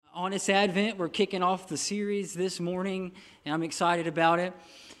Honest Advent. We're kicking off the series this morning, and I'm excited about it.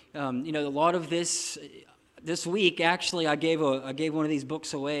 A lot of this week, actually, I gave one of these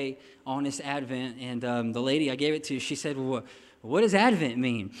books away, Honest Advent, and the lady I gave it to, she said, well, what does Advent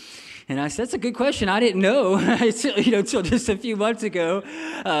mean? And I said, that's a good question. I didn't know, until just a few months ago.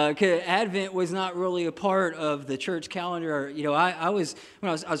 Advent was not really a part of the church calendar. I was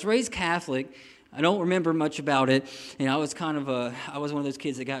raised Catholic. I don't remember much about it, and I was one of those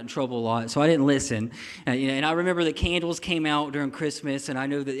kids that got in trouble a lot, so I didn't listen. And I remember the candles came out during Christmas, and I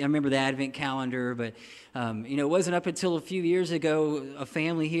remember the Advent calendar, but it wasn't up until a few years ago a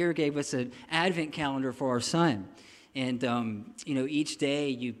family here gave us an Advent calendar for our son. And, each day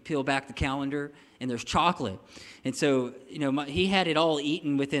you peel back the calendar and there's chocolate. And so, he had it all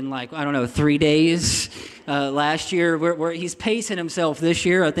eaten within 3 days last year. Where he's pacing himself this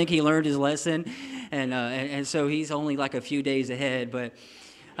year. I think he learned his lesson. And so he's only a few days ahead. But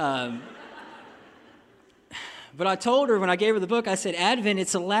I told her when I gave her the book, I said, Advent,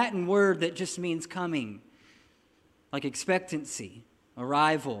 it's a Latin word that just means coming. Like expectancy,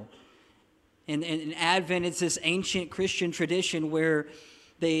 arrival. And Advent, it's this ancient Christian tradition where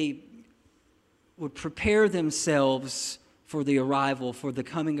they would prepare themselves for the arrival, for the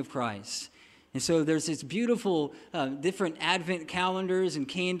coming of Christ. And so there's this beautiful different Advent calendars and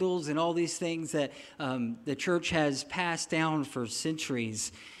candles and all these things that the church has passed down for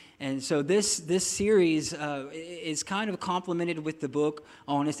centuries. And so this series is kind of complemented with the book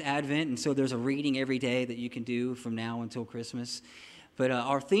Honest Advent. And so there's a reading every day that you can do from now until Christmas. But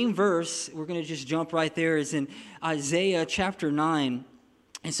our theme verse, we're going to just jump right there, is in Isaiah chapter 9.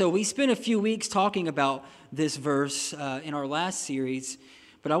 And so we spent a few weeks talking about this verse in our last series.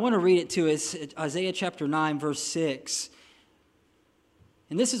 But I want to read it to us, Isaiah chapter 9, verse 6.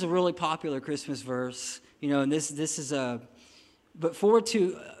 And this is a really popular Christmas verse. And this is a... But for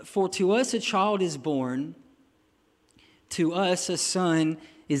to us a child is born, to us a son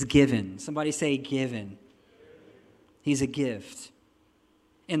is given. Somebody say given. He's a gift.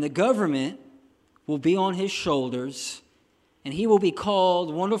 And the government will be on his shoulders, and he will be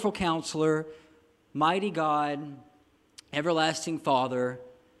called Wonderful Counselor, Mighty God, Everlasting Father,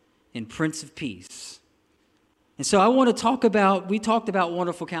 and Prince of Peace. And so I want to we talked about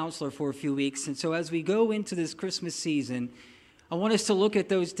Wonderful Counselor for a few weeks, and so as we go into this Christmas season, I want us to look at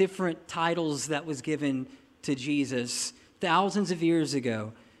those different titles that was given to Jesus thousands of years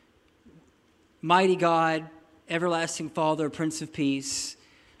ago. Mighty God, Everlasting Father, Prince of Peace.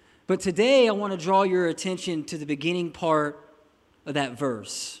 But today I want to draw your attention to the beginning part of that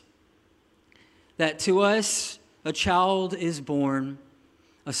verse. That to us a child is born,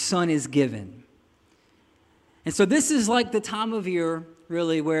 a son is given. And so this is like the time of year,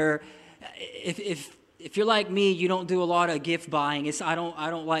 really, where if you're like me, you don't do a lot of gift buying. I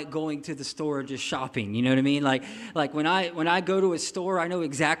don't like going to the store and just shopping. You know what I mean? Like when I go to a store, I know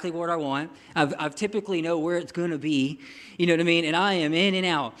exactly what I want. I've typically know where it's going to be. You know what I mean? And I am in and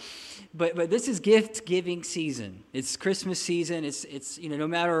out. But this is gift giving season. It's Christmas season. It's no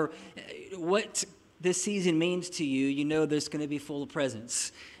matter what this season means to you, there's going to be full of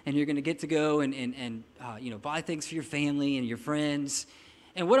presents, and you're going to get to go and buy things for your family and your friends.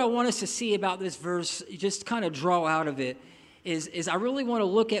 And what I want us to see about this verse, just kind of draw out of it, is I really want to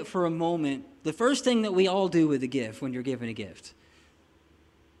look at for a moment the first thing that we all do with a gift when you're given a gift.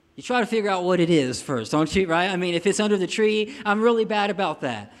 You try to figure out what it is first, don't you, right? I mean, if it's under the tree, I'm really bad about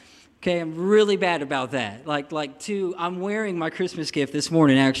that. Okay, I'm really bad about that. I'm wearing my Christmas gift this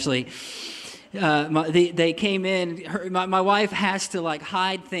morning, actually. They came in. My wife has to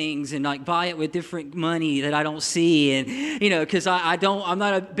hide things and buy it with different money that I don't see, and because I'm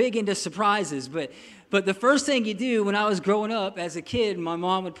not big into surprises. But the first thing you do when I was growing up as a kid, my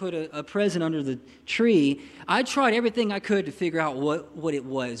mom would put a present under the tree. I tried everything I could to figure out what it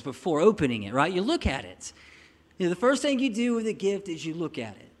was before opening it. Right? You look at it. The first thing you do with a gift is you look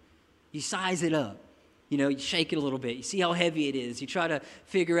at it. You size it up. You shake it a little bit. You see how heavy it is. You try to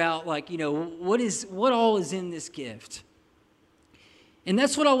figure out, what all is in this gift. And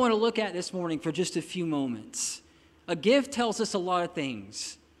that's what I want to look at this morning for just a few moments. A gift tells us a lot of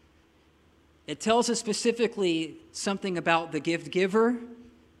things. It tells us specifically something about the gift giver.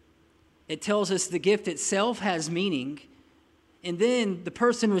 It tells us the gift itself has meaning. And then the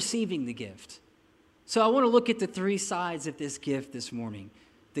person receiving the gift. So I want to look at the three sides of this gift this morning.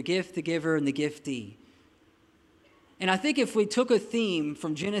 The gift, the giver, and the giftee. And I think if we took a theme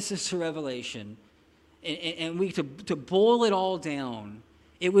from Genesis to Revelation and we to boil it all down,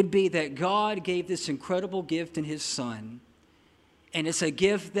 it would be that God gave this incredible gift in his son. And it's a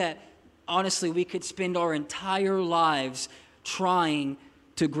gift that, honestly, we could spend our entire lives trying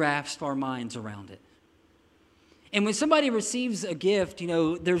to grasp our minds around it. And when somebody receives a gift,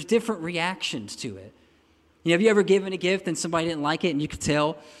 there's different reactions to it. Have you ever given a gift and somebody didn't like it and you could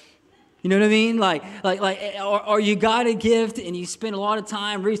tell? You know what I mean? Or you got a gift and you spent a lot of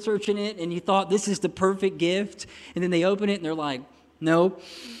time researching it and you thought this is the perfect gift, and then they open it and they're like, no.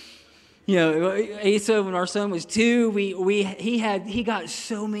 Asa, when our son was 2, he got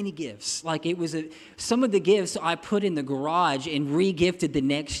so many gifts. Some of the gifts I put in the garage and re-gifted the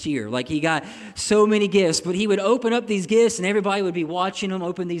next year. He got so many gifts, but he would open up these gifts and everybody would be watching him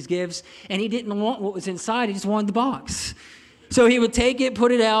open these gifts, and he didn't want what was inside. He just wanted the box. So he would take it,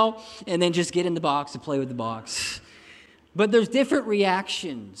 put it out, and then just get in the box and play with the box. But there's different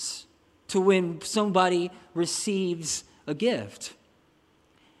reactions to when somebody receives a gift.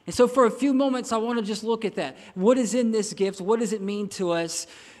 And so for a few moments, I want to just look at that. What is in this gift? What does it mean to us?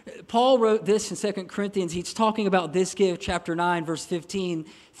 Paul wrote this in 2 Corinthians. He's talking about this gift, chapter 9, verse 15.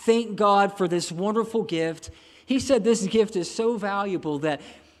 Thank God for this wonderful gift. He said this gift is so valuable that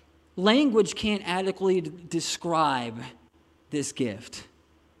language can't adequately describe this gift.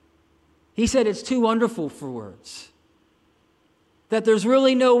 He said it's too wonderful for words. That there's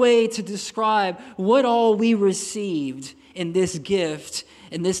really no way to describe what all we received in this gift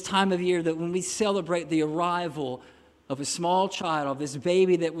in this time of year, that when we celebrate the arrival of a small child, of this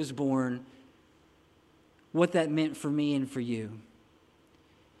baby that was born, what that meant for me and for you.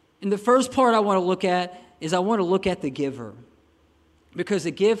 And the first part I want to look at is I want to look at the giver. Because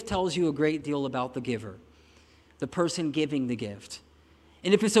the gift tells you a great deal about the giver, the person giving the gift.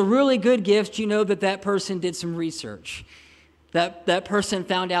 And if it's a really good gift, you know that person did some research. That person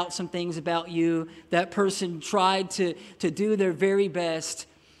found out some things about you. That person tried to do their very best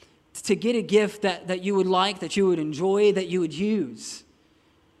to get a gift that you would like, that you would enjoy, that you would use.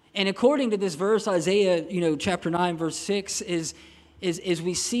 And according to this verse, Isaiah, chapter 9, verse 6, is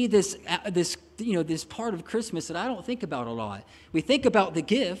we see this part of Christmas that I don't think about a lot. We think about the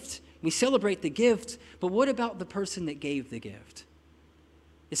gift, we celebrate the gift, but what about the person that gave the gift?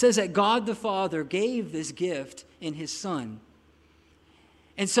 It says that God the Father gave this gift in his Son.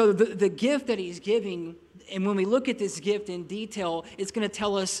 And so the gift that he's giving, and when we look at this gift in detail, it's going to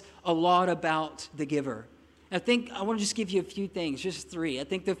tell us a lot about the giver. I want to just give you a few things, just 3. I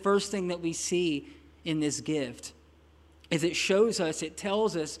think the first thing that we see in this gift is it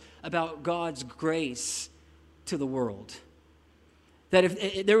tells us about God's grace to the world. That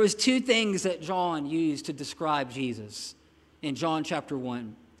if there was 2 things that John used to describe Jesus in John chapter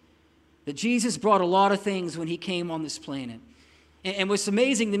 1, that Jesus brought a lot of things when he came on this planet. And what's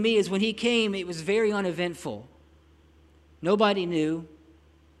amazing to me is when he came, it was very uneventful. Nobody knew.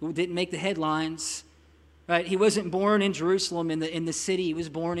 It didn't make the headlines. Right? He wasn't born in Jerusalem in the city. He was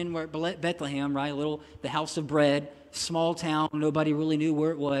born in Bethlehem, right? The house of bread, small town. Nobody really knew where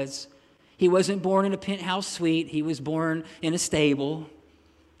it was. He wasn't born in a penthouse suite. He was born in a stable,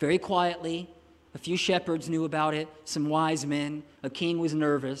 very quietly. A few shepherds knew about it, some wise men. A king was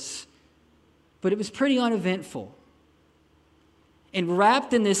nervous. But it was pretty uneventful. And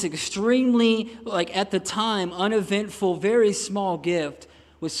wrapped in this extremely, at the time, uneventful, very small gift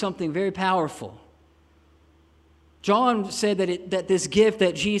was something very powerful. John said that this gift,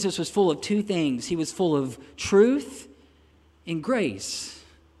 that Jesus was full of 2 things. He was full of truth and grace.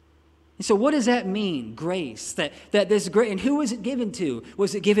 And so what does that mean, grace? That this grace, and who was it given to?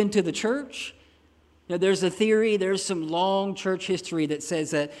 Was it given to the church? There's a theory, there's some long church history that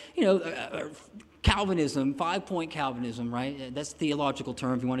says that, Calvinism, 5-point Calvinism, right? That's a theological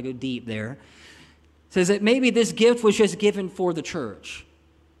term if you want to go deep there. Says that maybe this gift was just given for the church.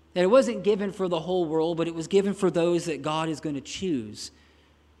 That it wasn't given for the whole world, but it was given for those that God is going to choose.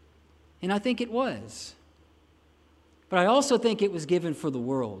 And I think it was. But I also think it was given for the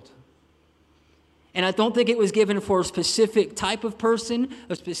world. And I don't think it was given for a specific type of person,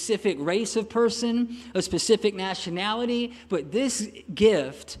 a specific race of person, a specific nationality, but this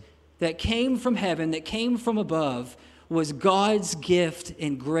gift that came from heaven, that came from above, was God's gift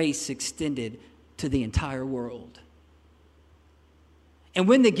and grace extended to the entire world. And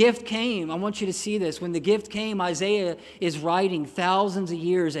when the gift came, I want you to see this. When the gift came, Isaiah is writing thousands of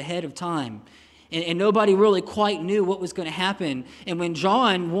years ahead of time. And nobody really quite knew what was going to happen. And when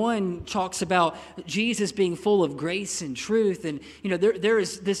John 1 talks about Jesus being full of grace and truth, and there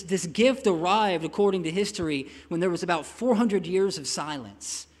is this gift arrived according to history when there was about 400 years of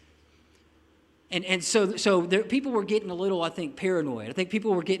silence. And so people were getting a little, I think, paranoid. I think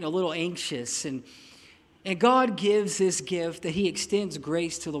people were getting a little anxious. And God gives this gift that he extends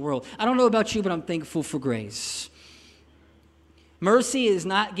grace to the world. I don't know about you, but I'm thankful for grace. Mercy is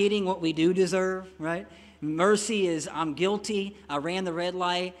not getting what we do deserve, right? Mercy is I'm guilty. I ran the red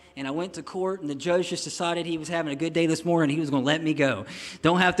light and I went to court and the judge just decided he was having a good day this morning. He was going to let me go.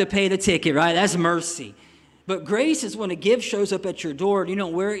 Don't have to pay the ticket, right? That's mercy. But grace is when a gift shows up at your door. You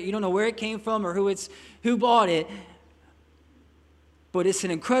don't know where it came from or who bought it. But it's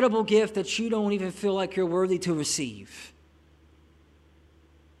an incredible gift that you don't even feel like you're worthy to receive.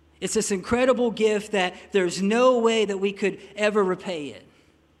 It's this incredible gift that there's no way that we could ever repay it.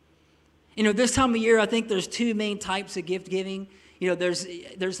 This time of year, I think there's two main types of gift giving.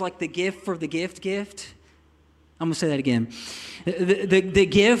 There's like the gift for the gift. I'm going to say that again. The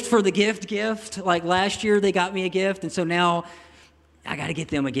gift for the gift. Like last year, they got me a gift, and so now I got to get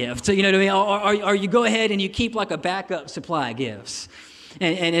them a gift. So, you know what I mean? Or you go ahead and you keep like a backup supply of gifts.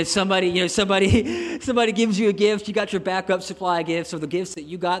 And if somebody gives you a gift, you got your backup supply of gifts or the gifts that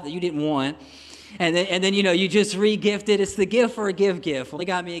you got that you didn't want. And then you just re-gift it. It's the gift for a gift. Well, they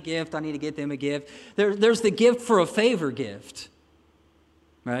got me a gift. I need to get them a gift. There's the gift for a favor gift,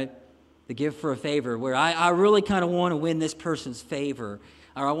 right? The gift for a favor where I really kind of want to win this person's favor.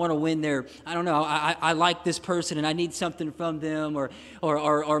 Or I want to win their, I don't know, I like this person and I need something from them.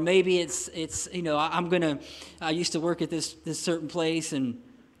 Or maybe it's I used to work at this certain place and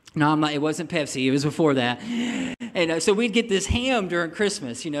no, it wasn't Pepsi. It was before that. And so we'd get this ham during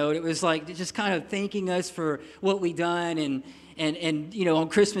Christmas, and it was like just kind of thanking us for what we done. And on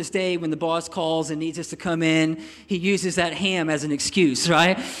Christmas Day when the boss calls and needs us to come in, he uses that ham as an excuse,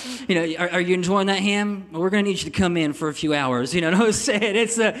 right? Are you enjoying that ham? Well, we're going to need you to come in for a few hours. You know what I'm saying?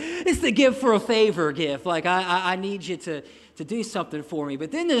 It's the gift for a favor gift. Like I need you to do something for me.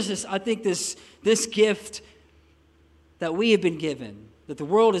 But then there's this gift that we have been given, that the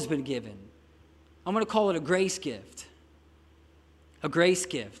world has been given. I'm going to call it a grace gift. A grace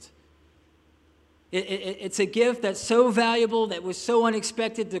gift. It's a gift that's so valuable, that was so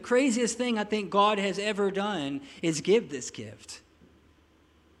unexpected. The craziest thing I think God has ever done is give this gift.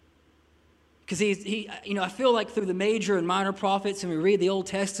 Because I feel like through the major and minor prophets, and we read the Old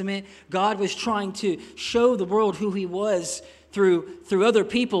Testament, God was trying to show the world who he was through other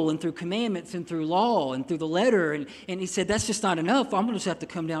people and through commandments and through law and through the letter. And he said, that's just not enough. I'm going to just have to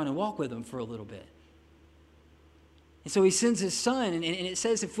come down and walk with him for a little bit. And so he sends his son, and it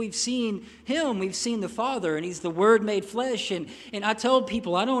says if we've seen him, we've seen the Father, and he's the Word made flesh. And I tell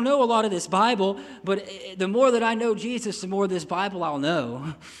people, I don't know a lot of this Bible, but the more that I know Jesus, the more of this Bible I'll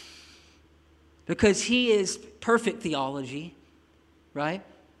know. Because he is perfect theology, right?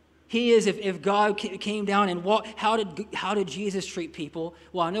 He is, if God came down and walked, how did Jesus treat people?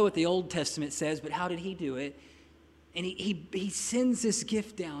 Well, I know what the Old Testament says, but how did he do it? And he sends this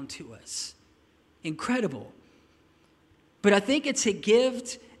gift down to us. Incredible. But I think it's a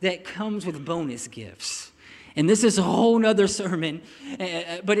gift that comes with bonus gifts. And this is a whole nother sermon,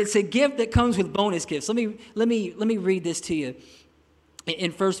 but it's a gift that comes with bonus gifts. Let me read this to you.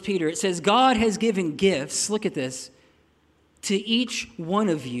 In 1 Peter, it says, God has given gifts, look at this, to each one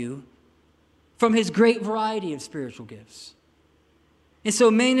of you from his great variety of spiritual gifts. And so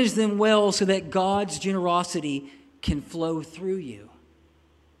manage them well so that God's generosity can flow through you.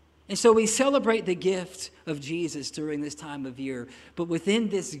 And so we celebrate the gift of Jesus during this time of year. But within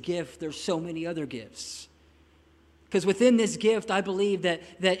this gift, there's so many other gifts. Because within this gift, I believe that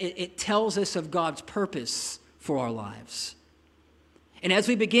it tells us of God's purpose for our lives. And as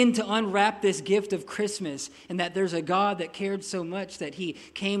we begin to unwrap this gift of Christmas, and that there's a God that cared so much that he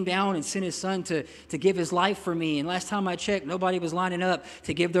came down and sent his son to give his life for me. And last time I checked, nobody was lining up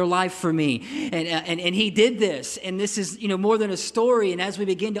to give their life for me. And he did this. And this is, more than a story. And as we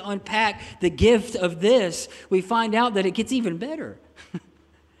begin to unpack the gift of this, we find out that it gets even better.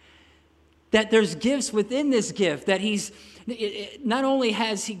 That there's gifts within this gift, that not only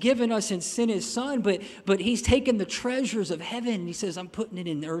has he given us and sent his son, but he's taken the treasures of heaven and he says, I'm putting it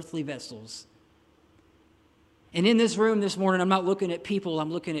in earthly vessels. And in this room this morning, I'm not looking at people, I'm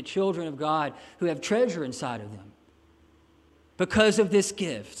looking at children of God who have treasure inside of them because of this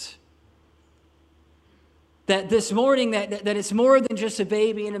gift. That this morning, that it's more than just a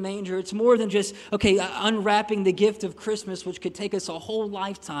baby in a manger. It's more than just, unwrapping the gift of Christmas, which could take us a whole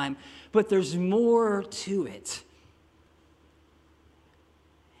lifetime. But there's more to it.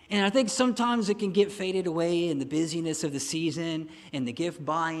 And I think sometimes it can get faded away in the busyness of the season and the gift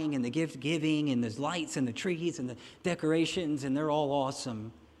buying and the gift giving and the lights and the trees and the decorations, and they're all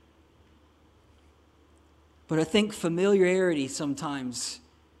awesome. But I think familiarity sometimes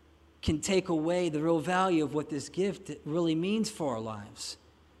can take away the real value of what this gift really means for our lives.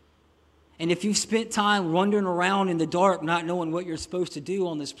 And if you've spent time wandering around in the dark, not knowing what you're supposed to do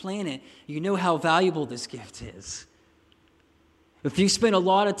on this planet, you know how valuable this gift is. If you spent a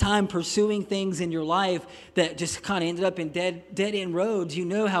lot of time pursuing things in your life that just kind of ended up in dead-end roads, you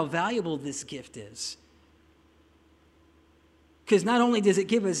know how valuable this gift is. Because not only does it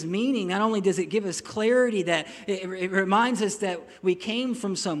give us meaning, not only does it give us clarity, that it reminds us that we came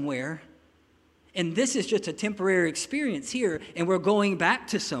from somewhere, and this is just a temporary experience here, and we're going back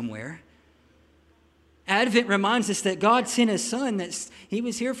to somewhere. Advent reminds us that God sent his son, that he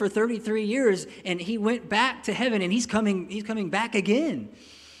was here for 33 years, and he went back to heaven, and he's coming back again.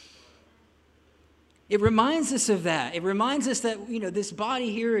 It reminds us of that. It reminds us that, this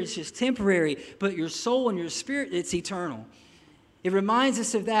body here is just temporary, but your soul and your spirit, it's eternal. It reminds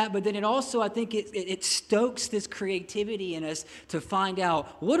us of that, but then it also, I think, it stokes this creativity in us to find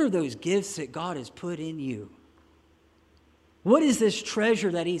out, what are those gifts that God has put in you? What is this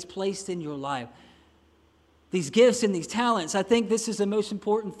treasure that he's placed in your life? These gifts and these talents, I think this is the most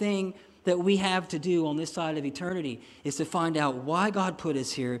important thing that we have to do on this side of eternity, is to find out why God put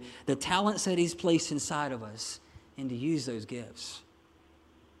us here, the talents that he's placed inside of us, and to use those gifts.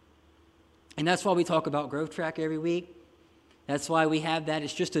 And that's why we talk about Growth Track every week. That's why we have that.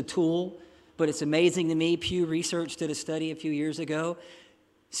 It's just a tool, but it's amazing to me. Pew Research did a study a few years ago.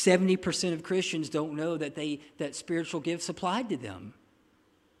 70% of Christians don't know that spiritual gifts applied to them.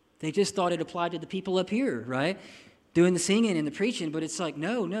 They just thought it applied to the people up here, right? Doing the singing and the preaching, but it's like,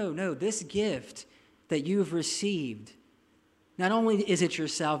 no. This gift that you've received, not only is it your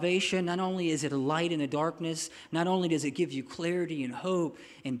salvation, not only is it a light in the darkness, not only does it give you clarity and hope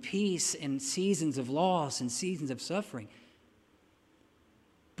and peace in seasons of loss and seasons of suffering,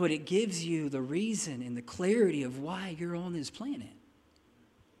 but it gives you the reason and the clarity of why you're on this planet.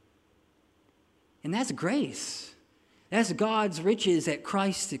 And that's grace. That's God's riches at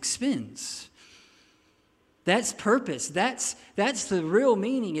Christ's expense. That's purpose. That's the real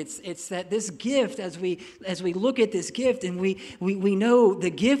meaning. It's that this gift, as we look at this gift, and we know the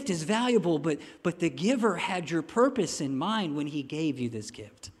gift is valuable, but the giver had your purpose in mind when he gave you this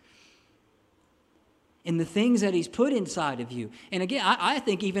gift. And the things that he's put inside of you. And again, I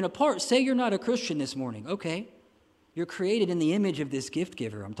think even apart, say you're not a Christian this morning. Okay, you're created in the image of this gift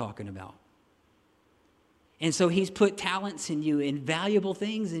giver I'm talking about. And so he's put talents in you and valuable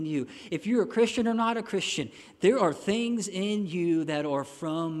things in you. If you're a Christian or not a Christian, there are things in you that are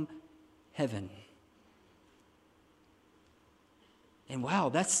from heaven. And wow,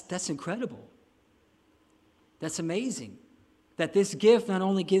 that's incredible. That's amazing. That this gift not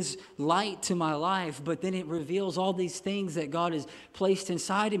only gives light to my life, but then it reveals all these things that God has placed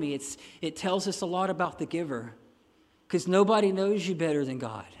inside of me. It tells us a lot about the giver, because nobody knows you better than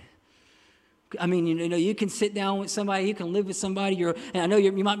God. I mean, you can sit down with somebody, you can live with somebody, and I know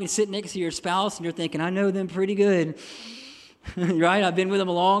you might be sitting next to your spouse and you're thinking, I know them pretty good, right? I've been with them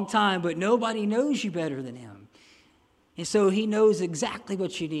a long time, but nobody knows you better than him. And so he knows exactly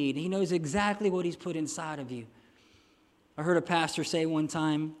what you need. He knows exactly what he's put inside of you. I heard a pastor say one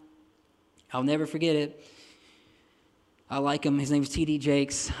time, I'll never forget it. I like him. His name's T.D.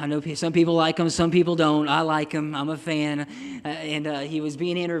 Jakes. I know some people like him, some people don't. I like him. I'm a fan. And he was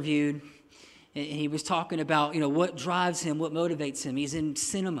being interviewed. And he was talking about, what drives him, what motivates him. He's in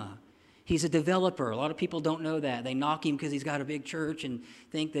cinema. He's a developer. A lot of people don't know that. They knock him because he's got a big church and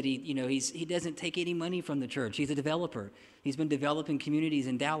think that he doesn't take any money from the church. He's a developer. He's been developing communities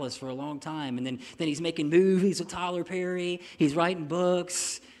in Dallas for a long time. And then he's making movies with Tyler Perry. He's writing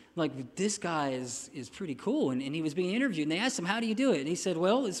books. Like, this guy is pretty cool. And he was being interviewed. And they asked him, how do you do it? And he said,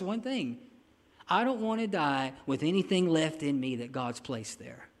 well, it's one thing. I don't want to die with anything left in me that God's placed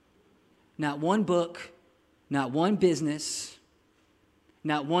there. Not one book, not one business,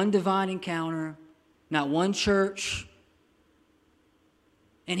 not one divine encounter, not one church.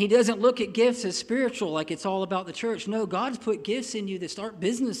 And he doesn't look at gifts as spiritual, like it's all about the church. No, God's put gifts in you to start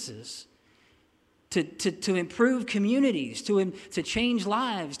businesses, to improve communities, to change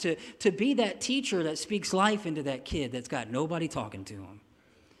lives, to be that teacher that speaks life into that kid that's got nobody talking to him.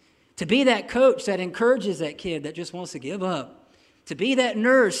 To be that coach that encourages that kid that just wants to give up. To be that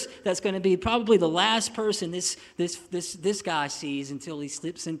nurse that's going to be probably the last person this guy sees until he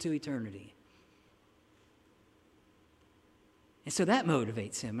slips into eternity. And so that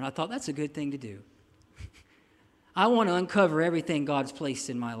motivates him. And I thought, that's a good thing to do. I want to uncover everything God's placed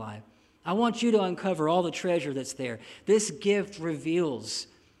in my life. I want you to uncover all the treasure that's there. This gift reveals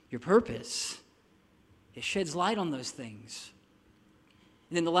your purpose. It sheds light on those things.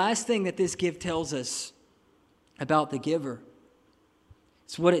 And then the last thing that this gift tells us about the giver,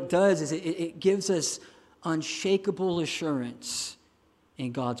 so what it does is it gives us unshakable assurance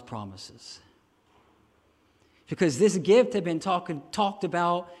in God's promises. Because this gift had been talked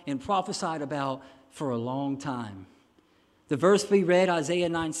about and prophesied about for a long time. The verse we read, Isaiah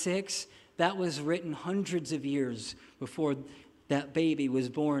 9:6, that was written hundreds of years before that baby was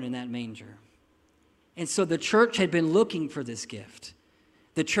born in that manger. And so the church had been looking for this gift.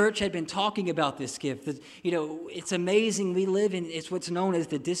 The church had been talking about this gift. It's amazing. We live in, it's what's known as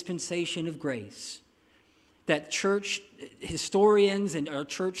the dispensation of grace. That church historians and our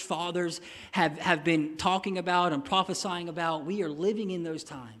church fathers have been talking about and prophesying about. We are living in those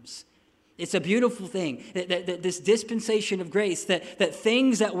times. It's a beautiful thing, that this dispensation of grace, that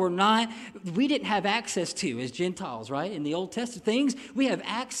things that we didn't have access to as Gentiles, right? In the Old Testament things, we have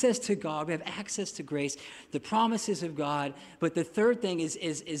access to God, we have access to grace, the promises of God. But the third thing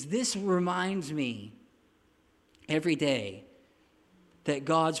is this reminds me every day that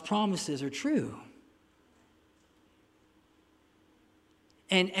God's promises are true.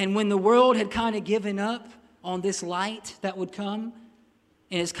 And when the world had kind of given up on this light that would come,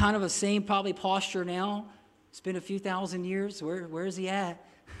 and it's kind of the same probably posture now. It's been a few thousand years. Where is he at?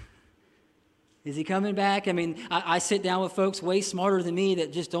 Is he coming back? I mean, I sit down with folks way smarter than me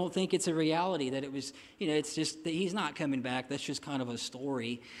that just don't think it's a reality, that it was, it's just that he's not coming back. That's just kind of a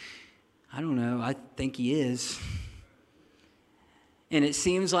story. I don't know. I think he is. And it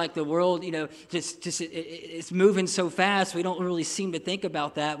seems like the world, it's moving so fast, we don't really seem to think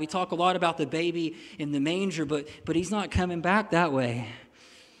about that. We talk a lot about the baby in the manger, but he's not coming back that way.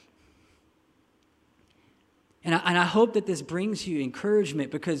 And I hope that this brings you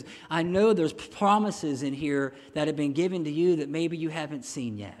encouragement, because I know there's promises in here that have been given to you that maybe you haven't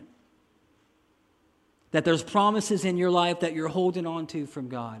seen yet. That there's promises in your life that you're holding on to from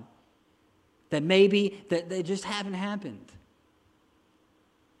God. That maybe that they just haven't happened.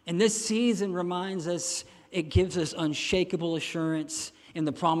 And this season reminds us, it gives us unshakable assurance in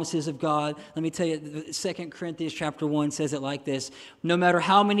the promises of God. Let me tell you, 2 Corinthians chapter 1 says it like this: no matter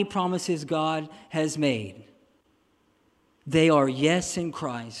how many promises God has made, they are yes in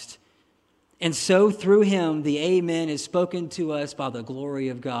Christ. And so through him, the amen is spoken to us by the glory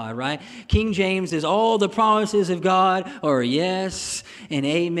of God, right? King James is all the promises of God are yes and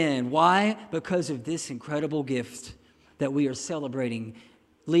amen. Why? Because of this incredible gift that we are celebrating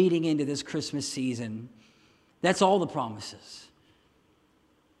leading into this Christmas season. That's all the promises.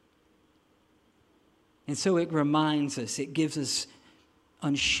 And so it reminds us, it gives us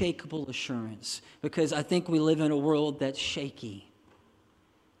unshakable assurance, because I think we live in a world that's shaky.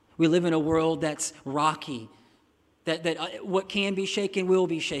 We live in a world that's rocky, that what can be shaken will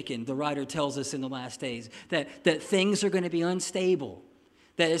be shaken, the writer tells us in the last days, that things are going to be unstable,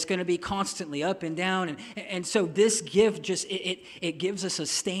 that it's going to be constantly up and down. And so this gift just, it gives us a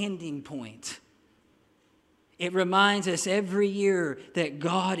standing point. It reminds us every year that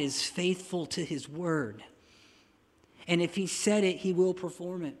God is faithful to his word. And if he said it, he will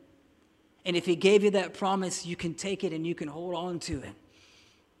perform it. And if he gave you that promise, you can take it and you can hold on to it.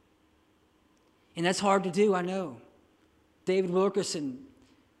 And that's hard to do, I know. David Wilkerson,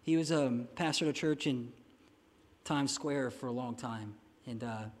 he was a pastor at a church in Times Square for a long time. And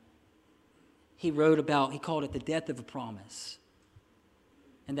he called it the death of a promise.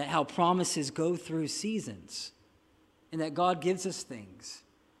 And that how promises go through seasons. And that God gives us things.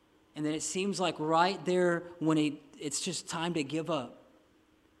 And then it seems like right there when it's just time to give up.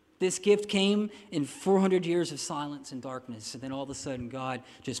 This gift came in 400 years of silence and darkness. And then all of a sudden God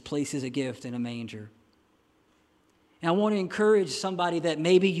just places a gift in a manger. And I want to encourage somebody that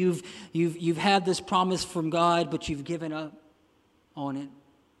maybe you've had this promise from God, but you've given up on it. I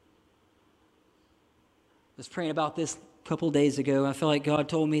was praying about this a couple of days ago. I felt like God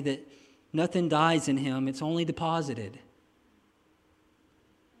told me that nothing dies in him. It's only deposited.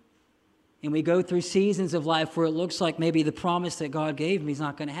 And we go through seasons of life where it looks like maybe the promise that God gave me is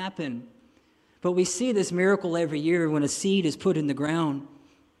not going to happen. But we see this miracle every year when a seed is put in the ground.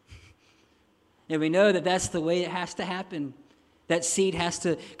 And we know that that's the way it has to happen. That seed has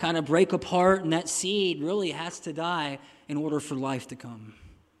to kind of break apart, and that seed really has to die in order for life to come.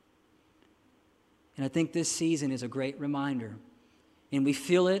 And I think this season is a great reminder. And we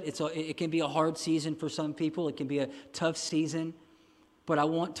feel it. It can be a hard season for some people. It can be a tough season. But I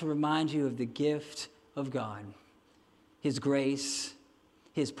want to remind you of the gift of God, his grace,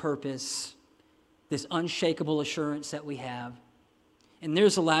 his purpose, this unshakable assurance that we have. And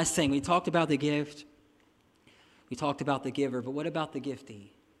there's the last thing. We talked about the gift. We talked about the giver. But what about the giftee?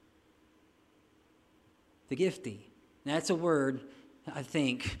 The giftee. That's a word, I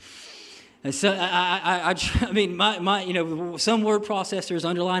think. So I mean, some word processors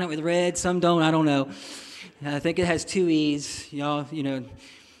underline it with red. Some don't. I don't know. I think it has 2 E's,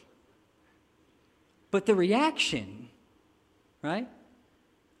 But the reaction, right?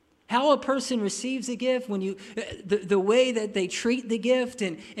 How a person receives a gift, the way that they treat the gift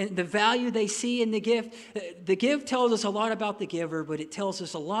and the value they see in the gift tells us a lot about the giver, but it tells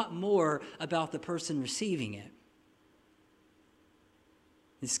us a lot more about the person receiving it.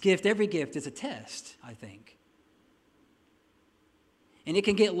 This gift, every gift is a test, I think. And it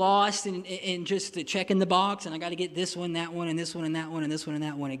can get lost in just the check in the box, and I got to get this one, that one, and this one, and that one, and this one, and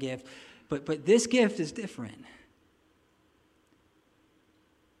that one a gift. But this gift is different.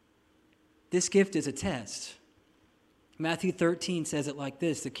 This gift is a test. Matthew 13 says it like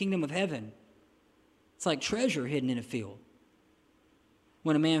this: the kingdom of heaven, it's like treasure hidden in a field.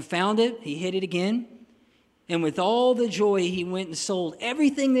 When a man found it, he hid it again. And with all the joy, he went and sold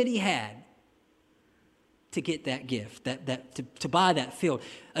everything that he had to get that gift, to buy that field.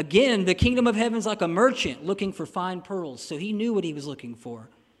 Again, the kingdom of heaven is like a merchant looking for fine pearls. So he knew what he was looking for.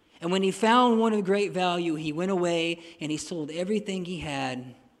 And when he found one of great value, he went away and he sold everything he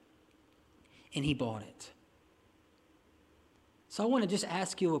had and he bought it. So I want to just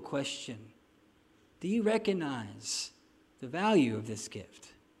ask you a question. Do you recognize the value of this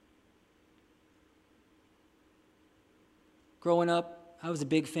gift? Growing up, I was a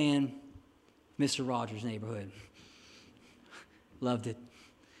big fan of Mr. Rogers' Neighborhood. Loved it.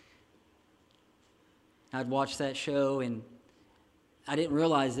 I'd watch that show, and I didn't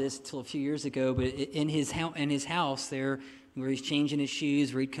realize this until a few years ago, but in his house there, where he's changing his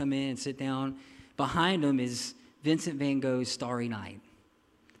shoes, where he'd come in and sit down, behind him is Vincent van Gogh's Starry Night.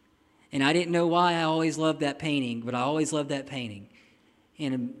 And I didn't know why I always loved that painting, but I always loved that painting.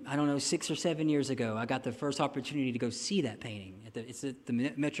 And I don't know, 6 or 7 years ago, I got the first opportunity to go see that painting. It's at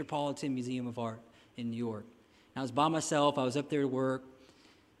the Metropolitan Museum of Art in New York. And I was by myself. I was up there to work.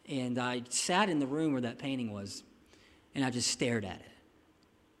 And I sat in the room where that painting was, and I just stared at it.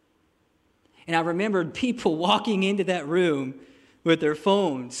 And I remembered people walking into that room with their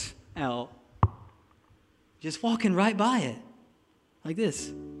phones out, just walking right by it, like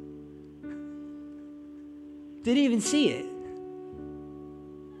this. Didn't even see it.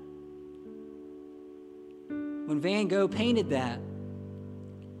 When Van Gogh painted that,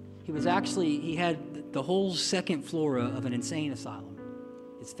 he had the whole second floor of an insane asylum.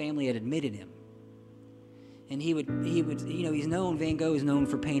 His family had admitted him. And he would, Van Gogh is known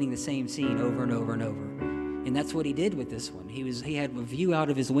for painting the same scene over and over and over. And that's what he did with this one. He had a view out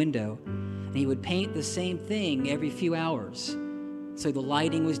of his window, and he would paint the same thing every few hours. So the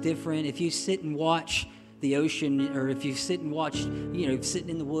lighting was different. If you sit and watch the ocean, or if you sit and watch, sitting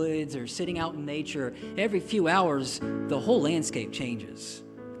in the woods or sitting out in nature, every few hours, the whole landscape changes.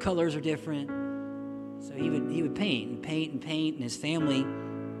 Colors are different. So he would paint and paint and paint, and his family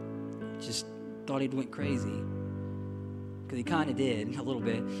just thought he went crazy, because he kind of did a little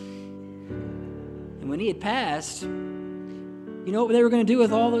bit. And when he had passed, you know what they were going to do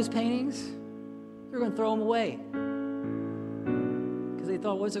with all those paintings? They were going to throw them away. They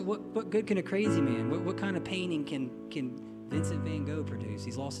thought, what good can a crazy man, what kind of painting can Vincent van Gogh produce?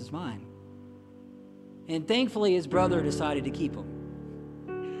 He's lost his mind. And thankfully, his brother decided to keep him.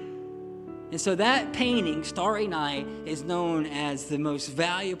 And so that painting, Starry Night, is known as the most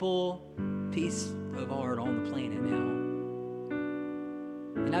valuable piece of art on the planet now.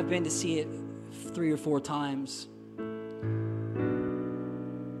 And I've been to see it 3 or 4 times.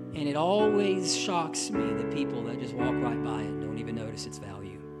 And it always shocks me that people that just walk right by it don't even notice its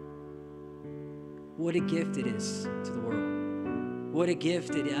value. What a gift it is to the world. What a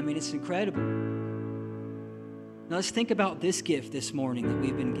gift it is. I mean, it's incredible. Now let's think about this gift this morning that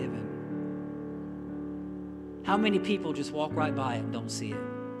we've been given. How many people just walk right by it and don't see it?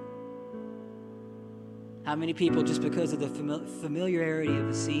 How many people, just because of the familiarity of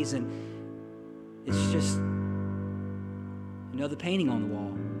the season, it's just another painting on the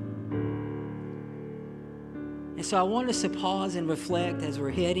wall? And so I want us to pause and reflect as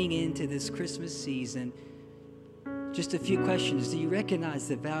we're heading into this Christmas season. Just a few questions. Do you recognize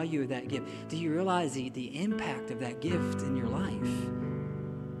the value of that gift? Do you realize the impact of that gift in your life?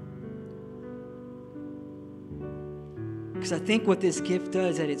 Because I think what this gift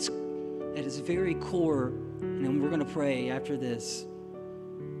does at its very core, and we're going to pray after this,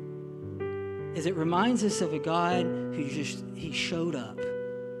 is it reminds us of a God who he showed up.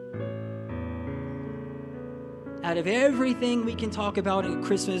 Out of everything we can talk about at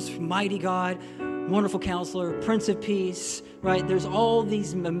Christmas, mighty God, wonderful counselor, Prince of Peace, right? There's all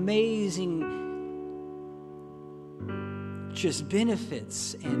these amazing just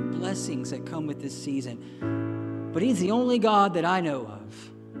benefits and blessings that come with this season. But he's the only God that I know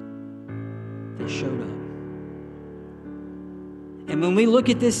of that showed up. And when we look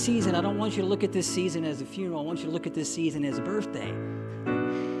at this season, I don't want you to look at this season as a funeral. I want you to look at this season as a birthday.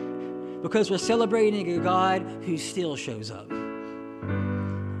 because we're celebrating a God who still shows up.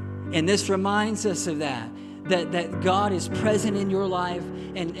 And this reminds us of that God is present in your life,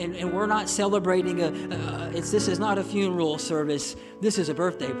 and we're not celebrating this is not a funeral service, this is a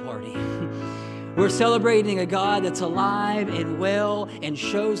birthday party. We're celebrating a God that's alive and well and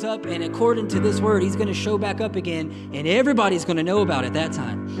shows up, and according to this word, he's going to show back up again, and everybody's going to know about it that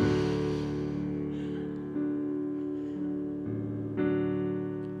time.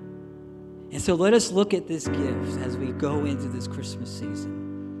 And so let us look at this gift as we go into this Christmas season.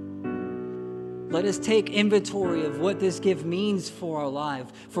 Let us take inventory of what this gift means for our life,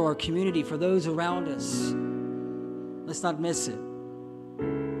 for our community, for those around us. Let's not miss it.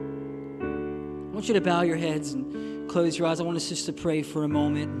 I want you to bow your heads and close your eyes. I want us just to pray for a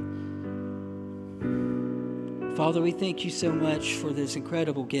moment. Father, we thank you so much for this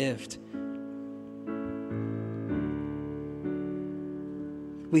incredible gift.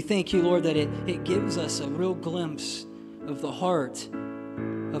 We thank you, Lord, that it gives us a real glimpse of the heart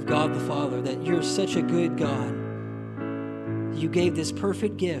of God the Father, that you're such a good God. You gave this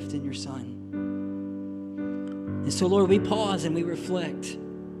perfect gift in your Son. And so, Lord, we pause and we reflect.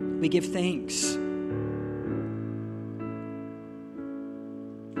 We give thanks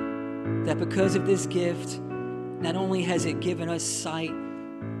that because of this gift, not only has it given us sight,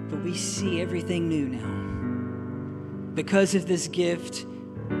 but we see everything new now. Because of this gift,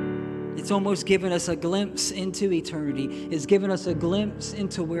 it's almost given us a glimpse into eternity. It's given us a glimpse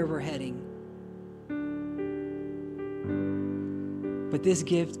into where we're heading. But this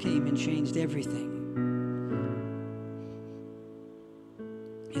gift came and changed everything.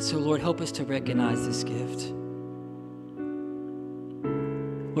 And so, Lord, help us to recognize this gift.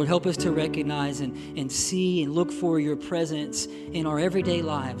 Lord, help us to recognize and see and look for your presence in our everyday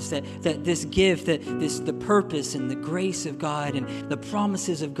lives, that this gift, the purpose and the grace of God and the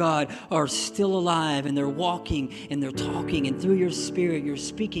promises of God are still alive, and they're walking and they're talking, and through your Spirit you're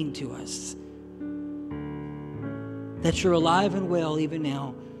speaking to us. That you're alive and well even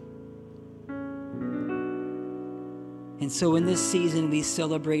now. And so in this season we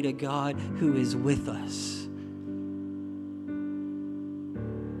celebrate a God who is with us.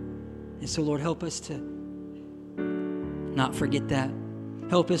 And so, Lord, help us to not forget that.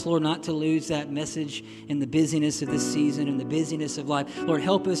 Help us, Lord, not to lose that message in the busyness of this season and the busyness of life. Lord,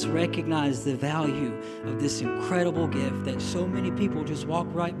 help us recognize the value of this incredible gift that so many people just walk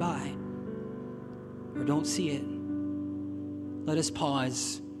right by or don't see it. Let us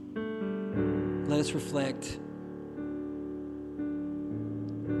pause. Let us reflect.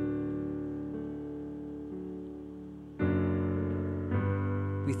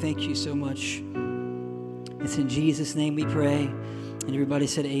 We thank you so much. It's in Jesus' name we pray. And everybody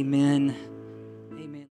said amen.